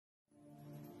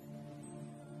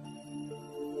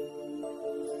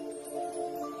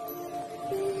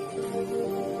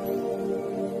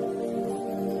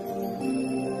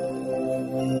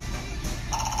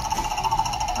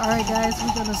Alright guys,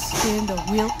 we're gonna spin the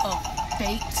wheel of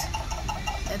fate.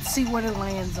 Let's see what it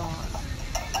lands on.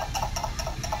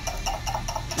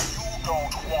 You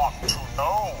don't want to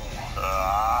know.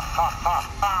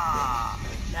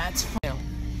 That's fun.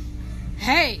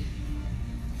 Hey!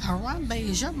 Harambe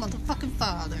is your motherfucking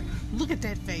father. Look at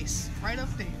that face. Right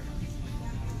up there.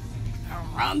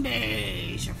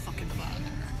 Harambe is your fucking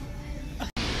father.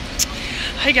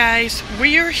 Hi guys,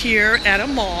 we are here at a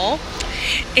mall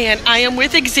and I am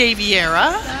with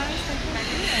Xaviera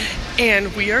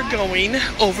and we are going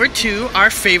over to our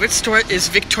favorite store is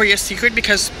Victoria's Secret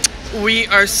because we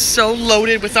are so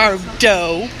loaded with our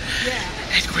dough. Yeah.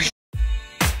 And we're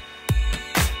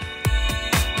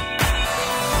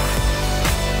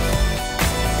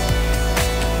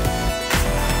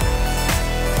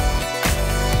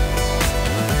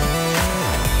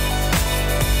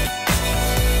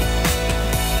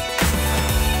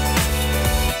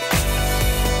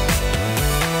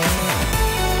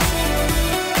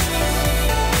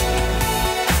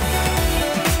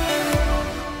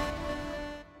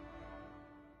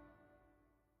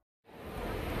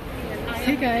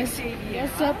Hey guys,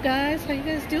 what's up guys? How you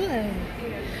guys doing?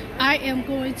 I am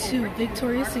going to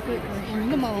Victoria's Secret. We're here in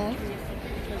the mall.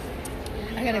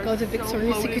 I gotta go to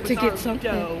Victoria's Secret to get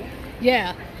something.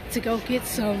 Yeah, to go get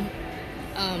some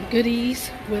goodies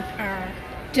with our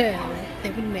dough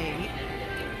that we made.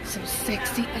 Some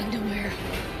sexy underwear.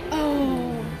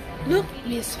 Oh, look,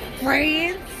 Miss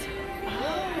France.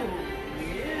 Oh,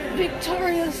 yeah.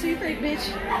 Victoria's Secret,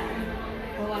 bitch.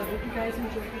 Well, I hope you guys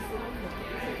enjoy this little look.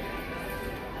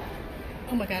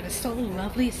 Oh my god, it's so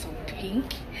lovely. It's so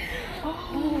pink.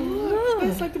 Oh, look.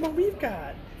 it's like the one we've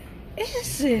got.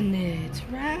 Isn't it?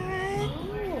 Right?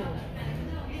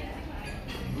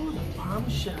 Oh, the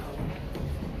bombshell.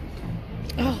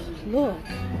 Oh, look.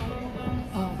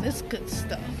 Oh, this good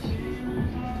stuff.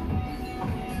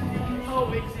 Oh,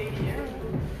 Xaviera.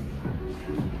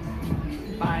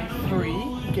 Buy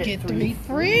three, Get three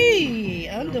free.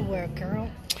 Underwear,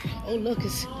 girl. Oh, look,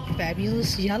 it's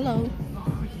fabulous yellow.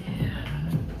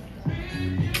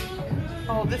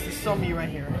 Oh, this is so me right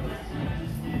here.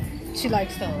 She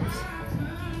likes those.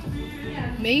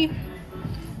 Me?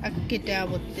 I could get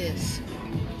down with this.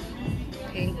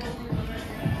 Pink.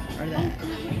 Or that.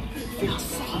 Look how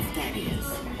soft that is.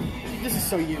 This is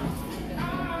so you.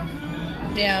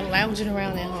 Yeah, lounging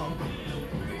around at home.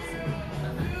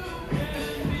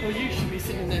 Well, you should be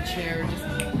sitting in that chair.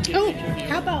 Just Oh,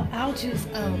 how about I'll just,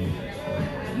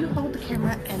 you hold the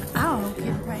camera and I'll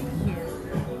get right here.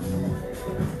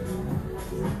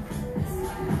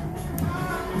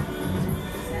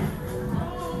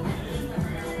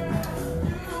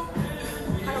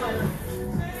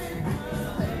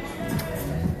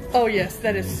 Oh yes,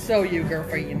 that is so you,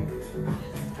 girlfriend.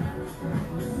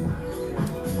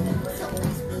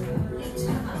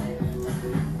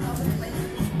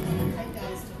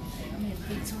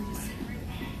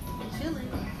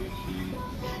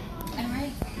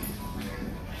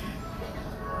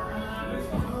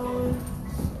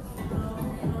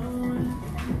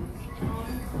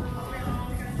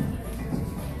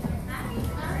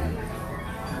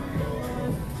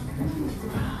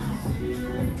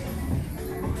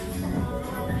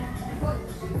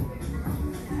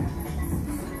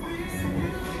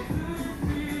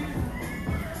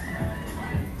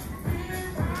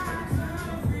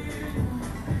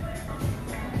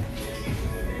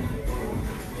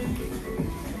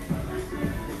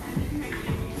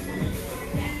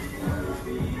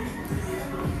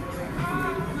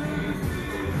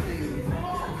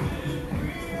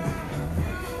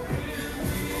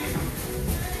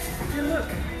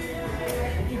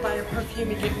 Buy a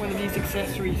perfume and get one of these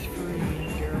accessories free,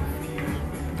 girlfriend.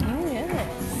 Oh, yes.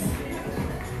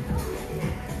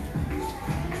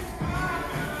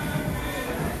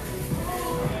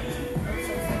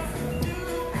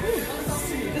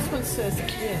 This one says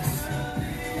kiss.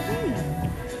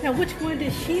 Now, which one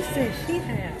did she say she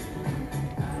had?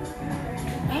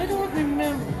 I don't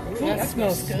remember. Ooh, that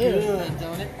smells good.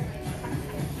 Don't it?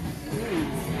 Ooh.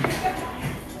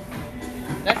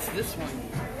 That's this one.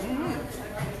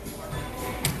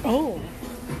 Oh.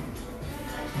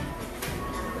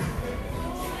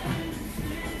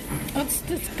 What's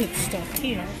this good stuff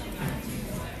here?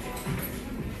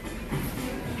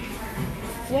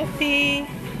 Fluffy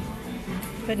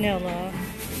vanilla.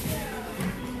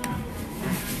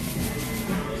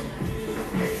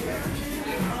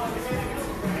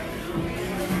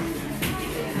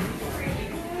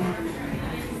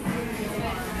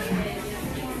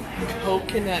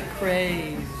 Coconut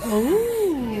craze. Ooh.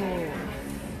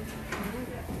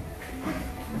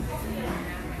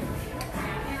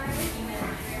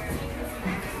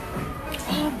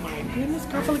 goodness,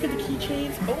 girlfriend, look at the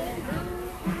keychains.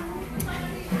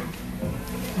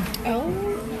 Oh,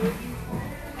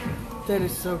 That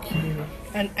is so cute.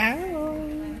 an arrow.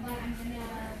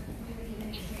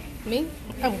 Me?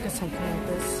 I will get something like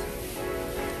this.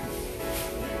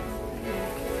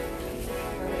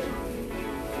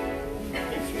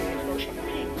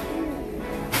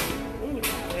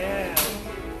 Yeah.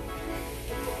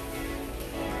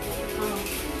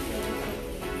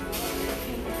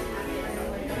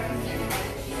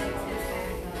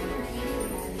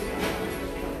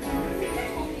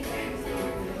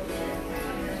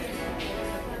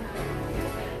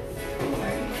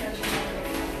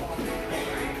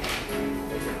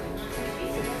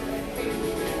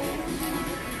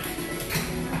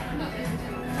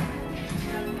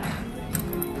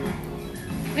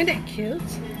 Isn't that cute?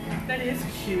 That is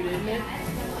cute, isn't it?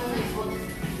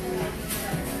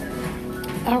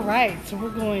 All right, so we're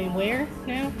going where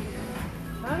now?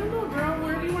 I don't know, girl.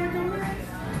 Where do you want to go next?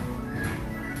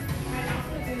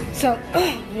 So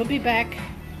we'll be back.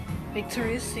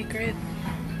 Victoria's Secret.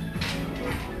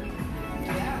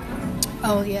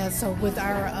 Oh yeah, so with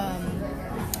our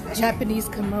Japanese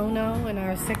kimono and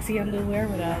our sexy underwear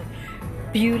with our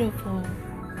beautiful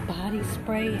body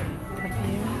spray and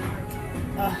perfume.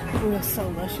 We were so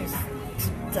luscious to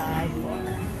die for.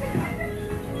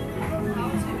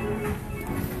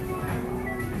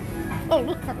 Oh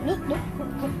look, Courtney,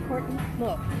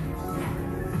 look.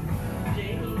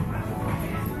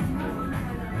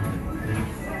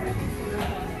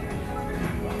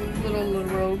 Little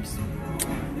robes.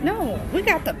 No, we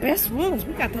got the best ones.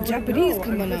 We got the Japanese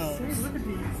kimonos. Look at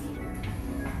these.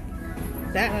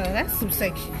 That's some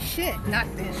sexy shit, not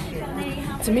this shit.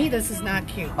 To me, this is not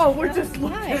cute. Oh, we're just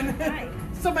looking. Right.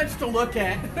 So much to look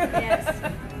at.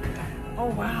 Yes. Oh,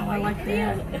 wow. I like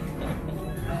that.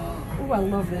 Oh, I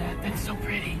love that. That's so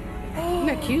pretty. Isn't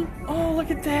that cute? Oh, look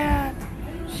at that.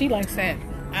 She likes that.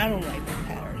 I don't like that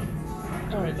pattern.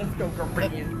 All right, let's go,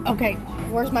 girlfriend. Okay,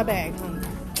 where's my bag?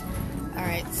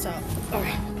 Alright, so,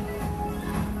 alright.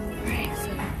 Alright,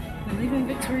 so, we're leaving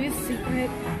Victoria's Secret.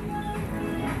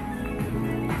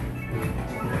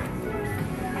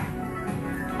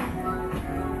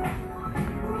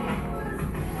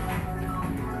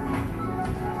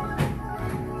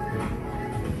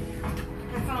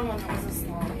 I found one that was this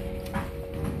long.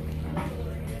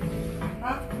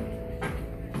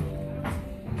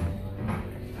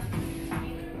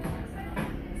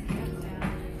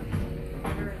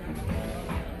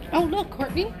 Oh, look,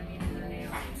 Courtney.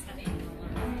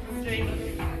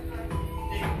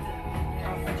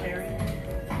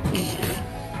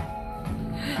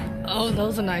 Oh,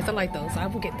 those are nice. I like those. I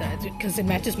will get that because it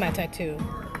matches my tattoo.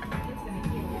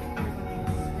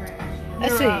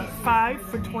 Let's see. 5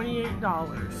 for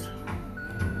 $28.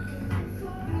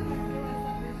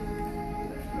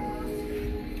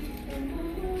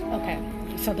 Okay,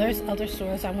 so there's other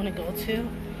stores I want to go to.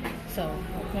 So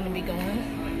I'm going to be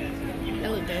going. Oh,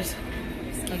 look, there's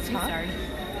a top. Sorry.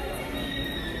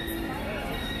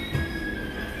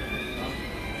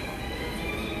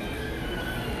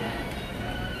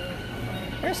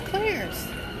 Where's Claire's?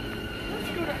 Let's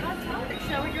go to Hot Topic,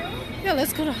 shall we, girl? Yeah,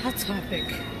 let's go to Hot Topic.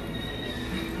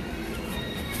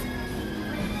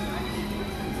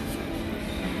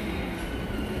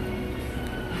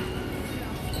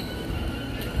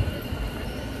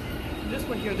 This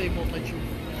one here, they won't let you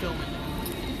film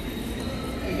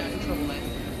it. We got in trouble then.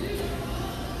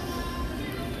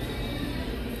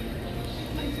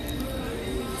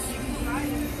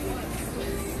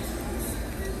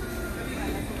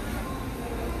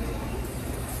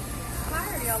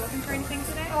 Hi, are y'all looking for anything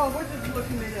today? Oh, we're just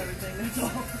looking at everything, that's all.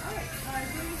 Alright,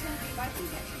 buy two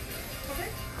get. Okay,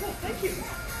 cool, thank you.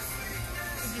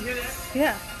 Did you hear that?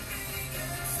 Yeah.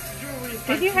 Jewelry is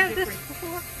Did you like have two this different-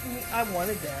 before? I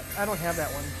wanted that. I don't have that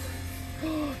one.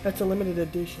 That's a limited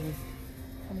edition.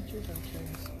 How much is that?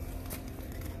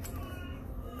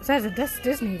 Says it. That's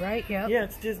Disney, right? Yep. Yeah,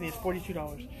 it's Disney. It's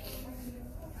 $42.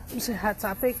 You said Hot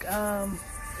Topic.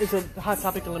 It's a Hot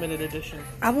Topic limited edition.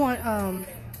 I want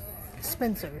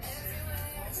Spencer's.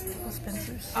 What's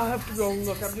Spencer's? I'll have to go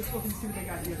look. I'm just looking to see what they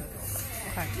got here.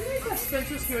 Okay. Do they have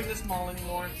Spencer's here in this mall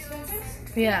anymore?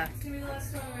 Yeah.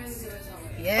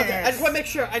 Yes. Okay, I just want to make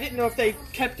sure. I didn't know if they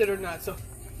kept it or not. So.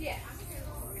 Yeah.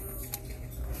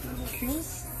 Cute.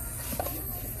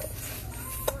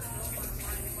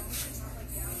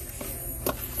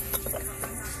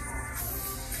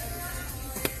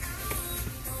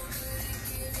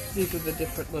 These are the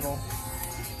different little.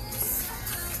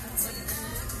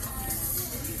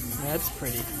 That's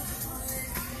pretty.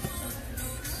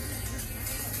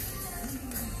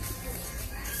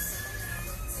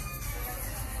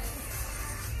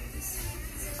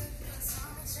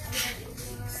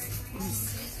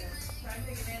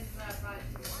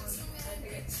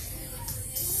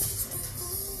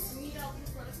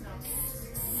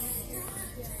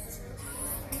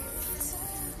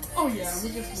 Oh yeah, we're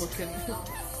just looking.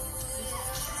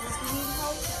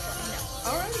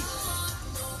 Alright.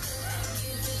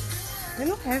 They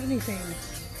don't have anything.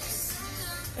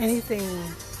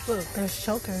 Look, there's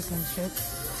chokers and shit.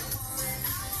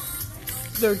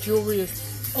 Their jewelry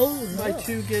is Oh, buy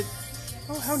two get.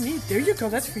 Oh, how neat! There you go.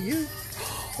 That's for you.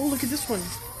 Oh, look at this one.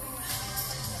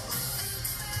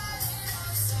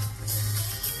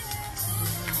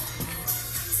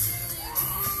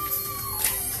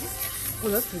 Oh,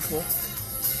 that's pretty cool.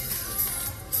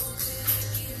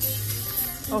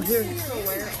 Oh, here. You're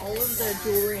aware all of the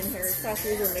jewelry and hair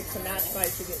accessories are mix and match, buy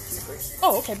two get two free.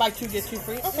 Oh, okay. Buy two get two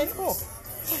free. Okay, cool.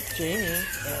 Jamie,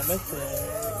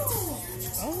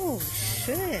 amethyst. Oh,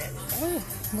 shit. Oh,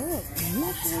 look.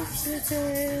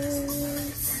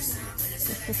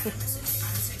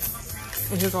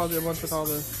 And here's all the ones with all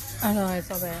the. I know, I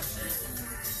saw that.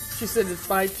 She said it's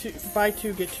buy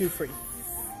two get two free.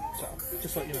 So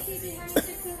just let you know.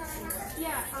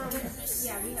 Yeah,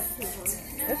 we have two.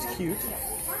 That's cute.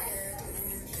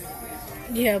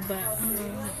 Yeah, but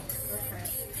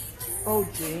Oh,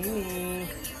 Jamie.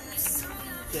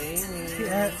 Jamie.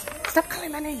 yeah. Stop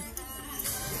calling my name.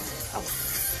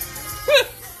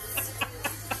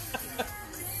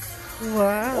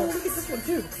 Wow. Oh, look at this one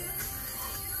too.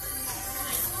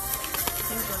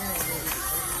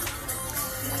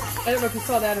 I don't know if you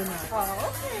saw that or not.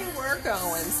 Oh, okay, we're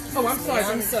going. Oh, I'm sorry.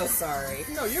 I'm so sorry.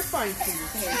 No, you're fine too.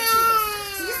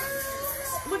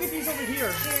 Look at these over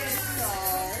here.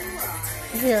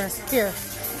 Here.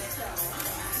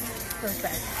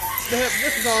 Perfect.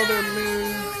 This is all their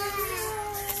moon.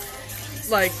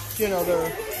 Like, you know, their.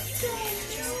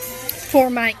 For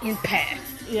my impact.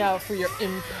 Yeah, for your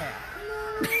impact.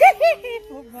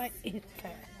 For my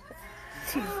impact.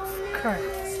 Jesus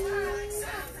Christ.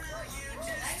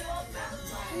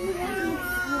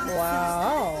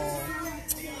 Wow.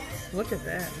 Look at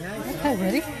that. Nice. Okay,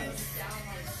 ready?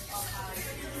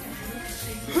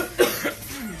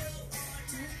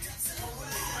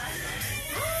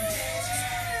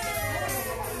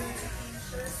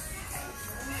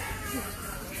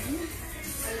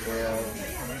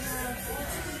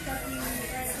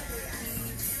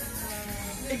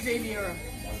 Xavier,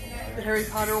 the Harry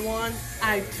Potter one,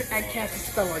 I cast a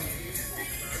spell on you.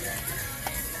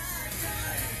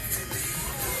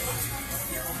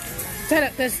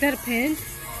 Is that a pen?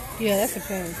 Yeah, that's a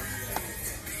pen.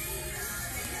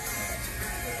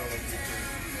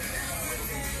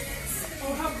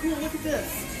 Oh, how cool, look at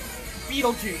this.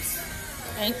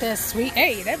 Beetlejuice. Ain't that sweet?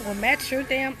 Hey, that will match your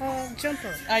damn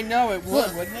jumper. I know it would,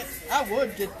 Look. wouldn't it? I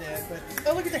would get that, but...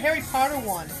 Oh, look at the Harry Potter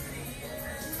one.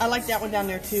 I like that one down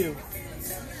there, too.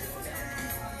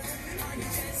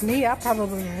 Me, I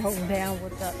probably roll down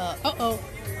with the,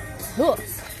 Look.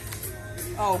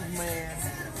 Oh, man.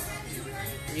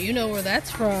 You know where that's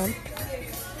from.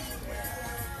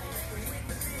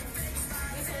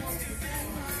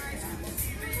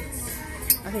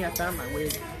 I think I found my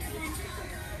wig.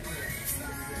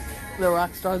 The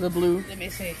Rockstar, the blue. Let me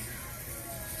see.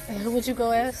 And who would you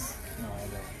go as?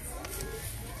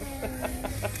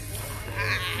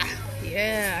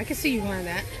 Yeah, I can see you wearing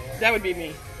that. That would be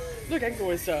me. Look, I can go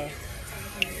as, Yeah,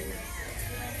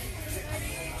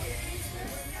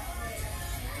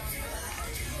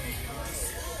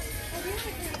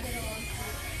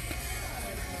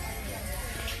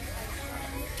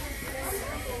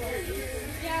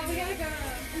 we gotta go.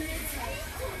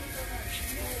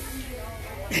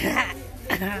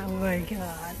 Oh my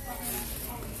god.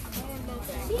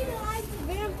 She likes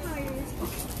vampires.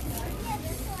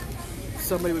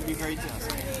 somebody would be very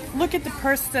jealous. Look at the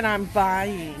purse that I'm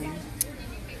buying.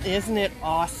 Isn't it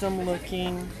awesome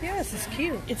looking? Yes, it's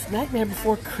cute. It's Nightmare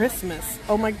Before Christmas.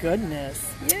 Oh my goodness.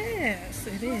 Yes,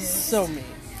 it is. So neat.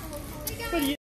 What do you